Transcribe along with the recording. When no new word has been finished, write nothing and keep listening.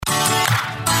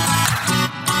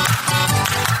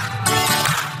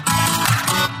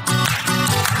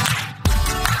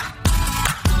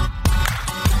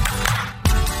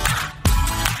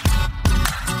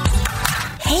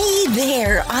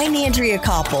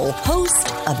Koppel, host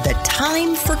of the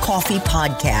Time for Coffee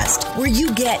podcast, where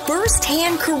you get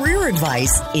firsthand career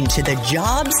advice into the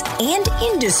jobs and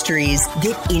industries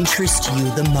that interest you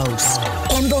the most.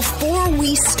 And before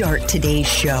we start today's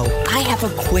show, I have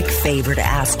a quick favor to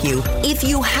ask you. If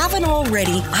you haven't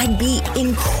already, I'd be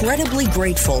incredibly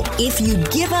grateful if you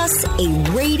give us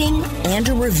a rating and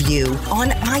a review on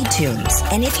iTunes.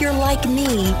 And if you're like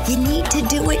me, you need to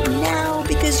do it now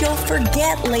because you'll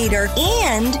forget later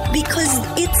and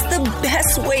because it's the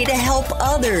best way to help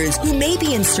others who may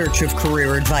be in search of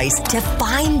career advice to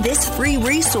find this free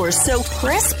resource. So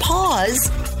press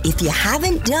pause if you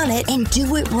haven't done it and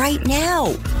do it right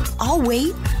now. I'll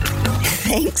wait.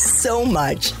 Thanks so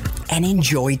much and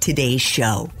enjoy today's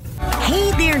show.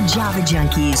 Hey there, Java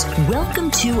Junkies.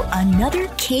 Welcome to another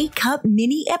K-Cup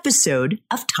mini episode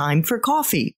of Time for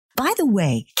Coffee. By the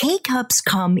way, K-Cups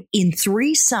come in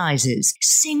 3 sizes,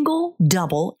 single,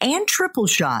 double, and triple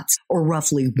shots, or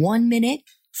roughly 1 minute,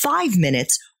 5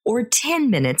 minutes, or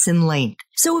 10 minutes in length.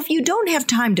 So if you don't have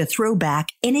time to throw back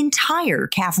an entire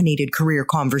caffeinated career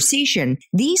conversation,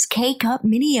 these K-Cup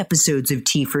mini episodes of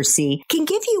T4C can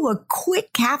give you a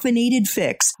quick caffeinated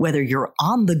fix, whether you're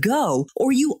on the go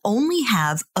or you only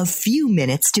have a few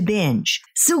minutes to binge.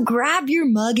 So grab your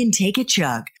mug and take a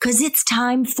chug, because it's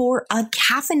time for a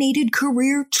caffeinated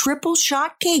career triple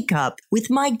shot K-Cup with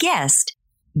my guest,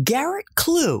 Garrett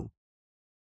Klue.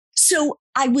 So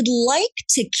I would like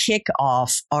to kick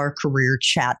off our career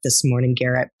chat this morning,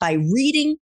 Garrett, by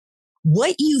reading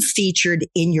what you featured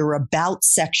in your About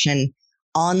section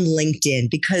on LinkedIn,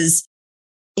 because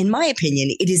in my opinion,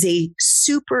 it is a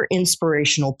super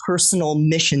inspirational personal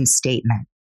mission statement.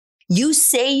 You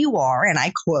say you are, and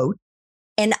I quote,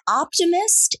 an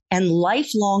optimist and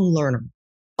lifelong learner,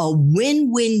 a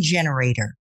win-win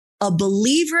generator, a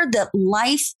believer that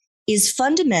life is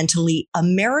fundamentally a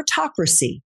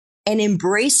meritocracy, an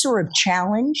embracer of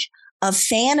challenge, a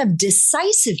fan of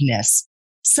decisiveness,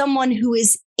 someone who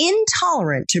is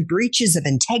intolerant to breaches of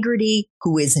integrity,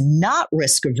 who is not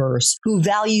risk averse, who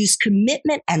values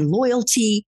commitment and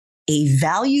loyalty, a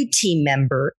valued team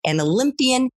member, an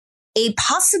Olympian, a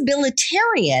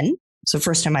possibilitarian. It's the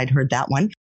first time I'd heard that one.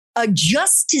 A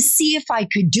just to see if I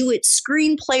could do it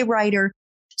screenplay writer,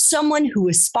 someone who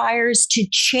aspires to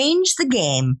change the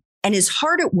game and is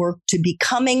hard at work to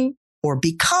become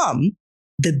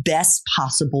the best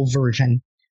possible version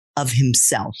of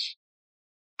himself.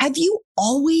 Have you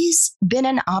always been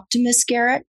an optimist,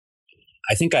 Garrett?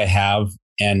 I think I have.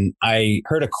 And I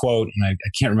heard a quote, and I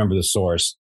can't remember the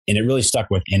source, and it really stuck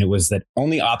with me. And it was that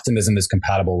only optimism is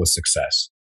compatible with success,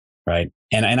 right?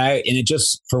 And it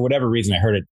just, for whatever reason, I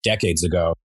heard it decades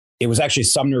ago. It was actually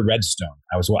Sumner Redstone.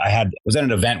 I was at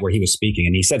an event where he was speaking,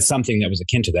 and he said something that was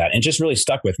akin to that, and it just really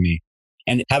stuck with me.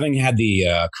 And having had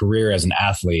the career as an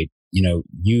athlete,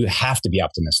 you have to be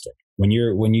optimistic. When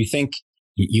you think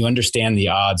you understand the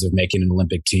odds of making an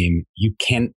Olympic team, you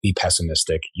can't be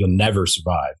pessimistic. You'll never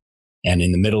survive. And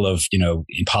in the middle of,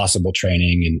 impossible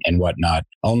training and whatnot,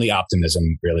 only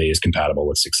optimism really is compatible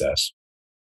with success.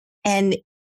 And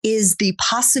is the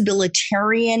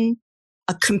possibilitarian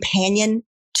a companion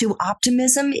to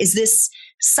optimism? Is this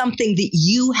something that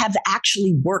you have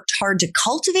actually worked hard to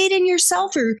cultivate in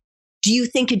yourself, or do you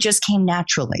think it just came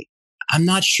naturally? I'm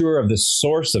not sure of the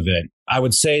source of it. I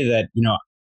would say that,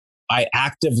 I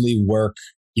actively work,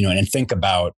 and think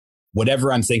about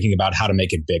whatever I'm thinking about, how to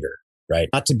make it bigger, right?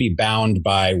 Not to be bound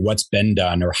by what's been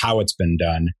done or how it's been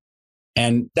done.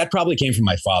 And that probably came from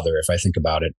my father, if I think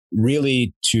about it,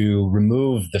 really to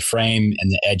remove the frame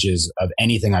and the edges of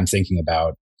anything I'm thinking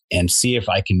about and see if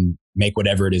I can make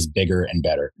whatever it is bigger and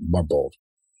better, more bold.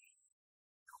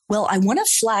 Well, I want to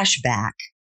flash back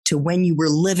to when you were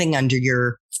living under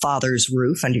your father's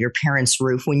roof, under your parents'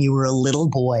 roof, when you were a little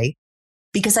boy,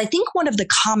 because I think one of the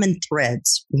common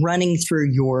threads running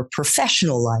through your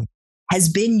professional life has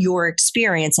been your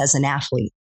experience as an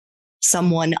athlete,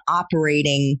 someone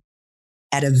operating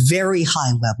at a very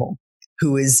high level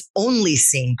who is only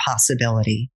seeing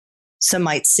possibility. Some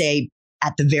might say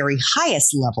at the very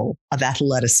highest level of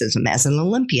athleticism as an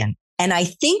Olympian. And I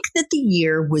think that the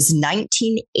year was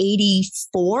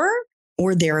 1984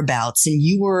 or thereabouts, and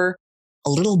you were a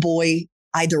little boy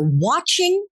either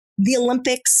watching the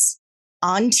Olympics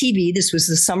on TV, this was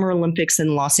the Summer Olympics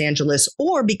in Los Angeles,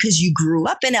 or because you grew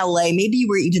up in LA, maybe you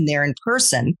were even there in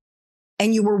person,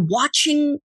 and you were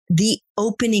watching the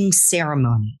opening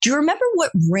ceremony. Do you remember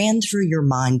what ran through your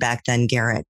mind back then,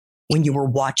 Garrett, when you were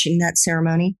watching that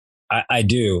ceremony? I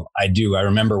do. I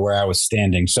remember where I was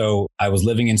standing. So I was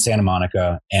living in Santa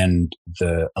Monica, and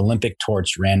the Olympic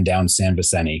torch ran down San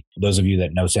Vicente. Those of you that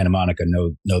know Santa Monica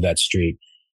know that street.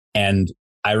 And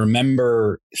I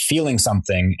remember feeling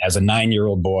something as a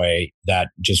 9-year-old boy that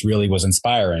just really was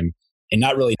inspiring and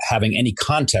not really having any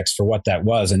context for what that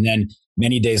was. And then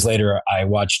many days later, I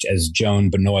watched as Joan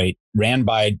Benoit ran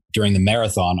by during the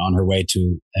marathon on her way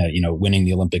to, winning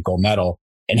the Olympic gold medal.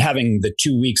 And having the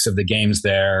 2 weeks of the games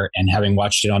there and having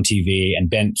watched it on TV and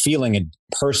been feeling it in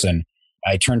person,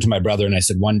 I turned to my brother and I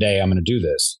said, one day I'm going to do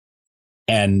this.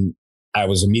 And I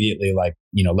was immediately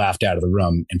laughed out of the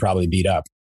room and probably beat up.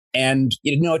 And,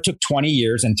 it took 20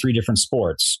 years and 3 different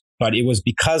sports, but it was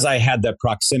because I had that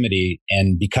proximity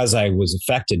and because I was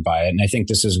affected by it. And I think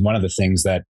this is one of the things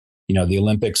that, the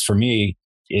Olympics for me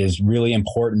is really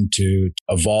important to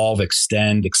evolve,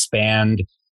 extend, expand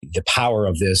the power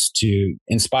of this to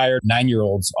inspire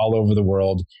 9-year-olds all over the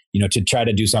world, to try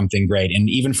to do something great. And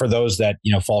even for those that,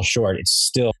 fall short, it's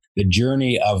still the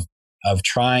journey of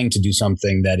trying to do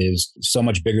something that is so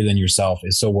much bigger than yourself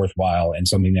is so worthwhile and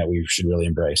something that we should really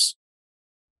embrace.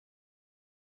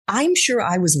 I'm sure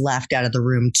I was laughed out of the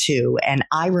room too. And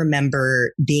I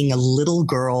remember being a little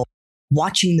girl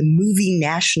watching the movie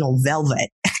National Velvet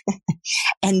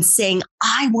and saying,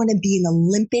 I want to be an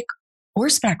Olympic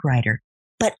horseback rider.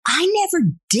 But I never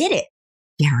did it,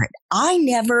 Garrett. I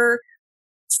never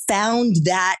found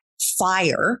that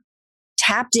fire,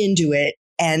 tapped into it,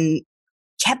 and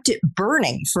kept it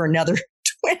burning for another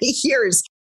 20 years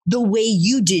the way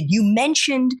you did. You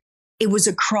mentioned it was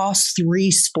across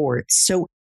 3 sports. So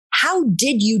how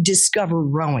did you discover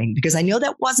rowing? Because I know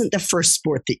that wasn't the first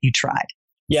sport that you tried.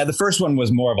 Yeah, the first one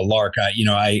was more of a lark.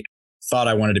 I thought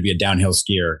I wanted to be a downhill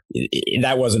skier.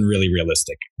 That wasn't really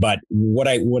realistic. But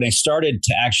when I started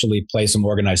to actually play some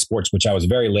organized sports, which I was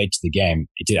very late to the game,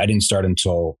 I didn't start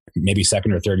until maybe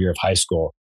second or third year of high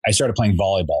school. I started playing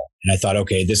volleyball and I thought,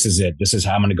 okay, this is it. This is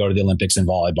how I'm going to go to the Olympics in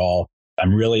volleyball.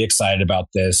 I'm really excited about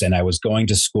this. And I was going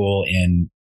to school in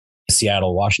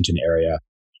Seattle, Washington area.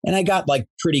 And I got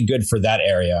pretty good for that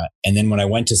area. And then when I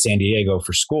went to San Diego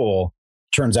for school,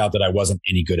 turns out that I wasn't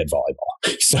any good at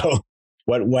volleyball. So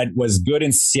what was good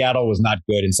in Seattle was not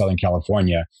good in Southern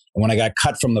California. And when I got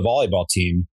cut from the volleyball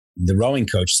team, the rowing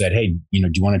coach said, hey, do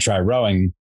you want to try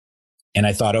rowing? And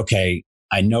I thought, okay,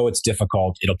 I know it's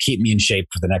difficult. It'll keep me in shape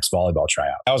for the next volleyball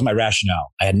tryout. That was my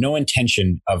rationale. I had no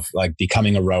intention of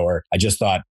becoming a rower. I just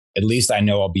thought, at least I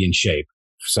know I'll be in shape.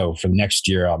 So for next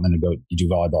year, I'm going to go do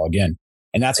volleyball again.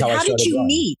 And that's how I started. How did you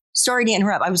meet? Sorry to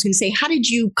interrupt. I was going to say, how did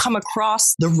you come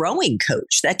across the rowing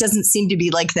coach? That doesn't seem to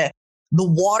be the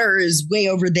water is way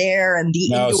over there and the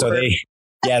indoor.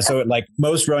 So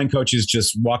most rowing coaches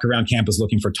just walk around campus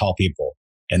looking for tall people.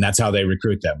 And that's how they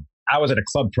recruit them. I was at a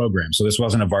club program, so this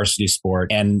wasn't a varsity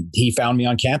sport. And he found me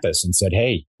on campus and said,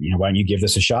 hey, why don't you give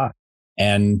this a shot?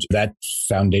 And that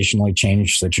foundationally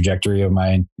changed the trajectory of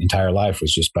my entire life,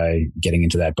 was just by getting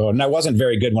into that boat. And I wasn't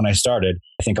very good when I started.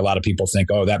 I think a lot of people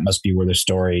think, oh, that must be where the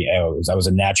story, I was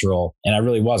a natural. And I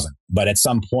really wasn't. But at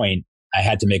some point, I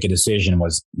had to make a decision. Am I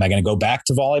going to go back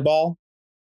to volleyball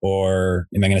or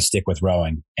am I going to stick with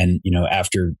rowing? And,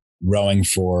 after rowing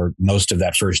for most of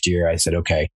that first year, I said,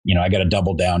 okay, I got to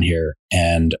double down here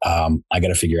and I got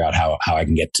to figure out how I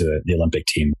can get to the Olympic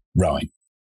team rowing.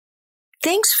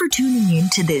 Thanks for tuning in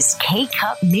to this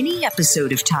K-Cup mini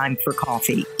episode of Time for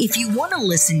Coffee. If you want to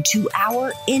listen to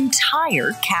our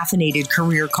entire caffeinated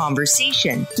career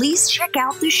conversation, please check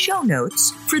out the show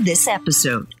notes for this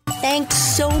episode. Thanks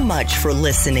so much for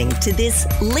listening to this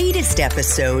latest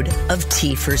episode of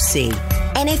T4C.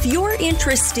 And if you're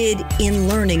interested in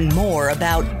learning more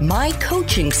about my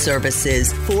coaching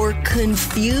services for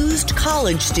confused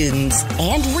college students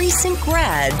and recent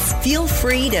grads, feel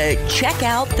free to check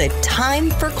out the Time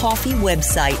for Coffee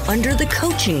website under the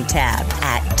coaching tab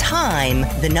at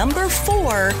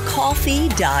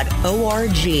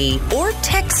time4coffee.org or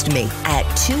text me at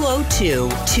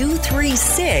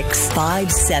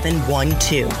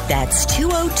 202-236-5712. That's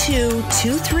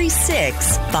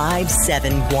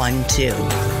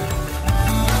 202-236-5712.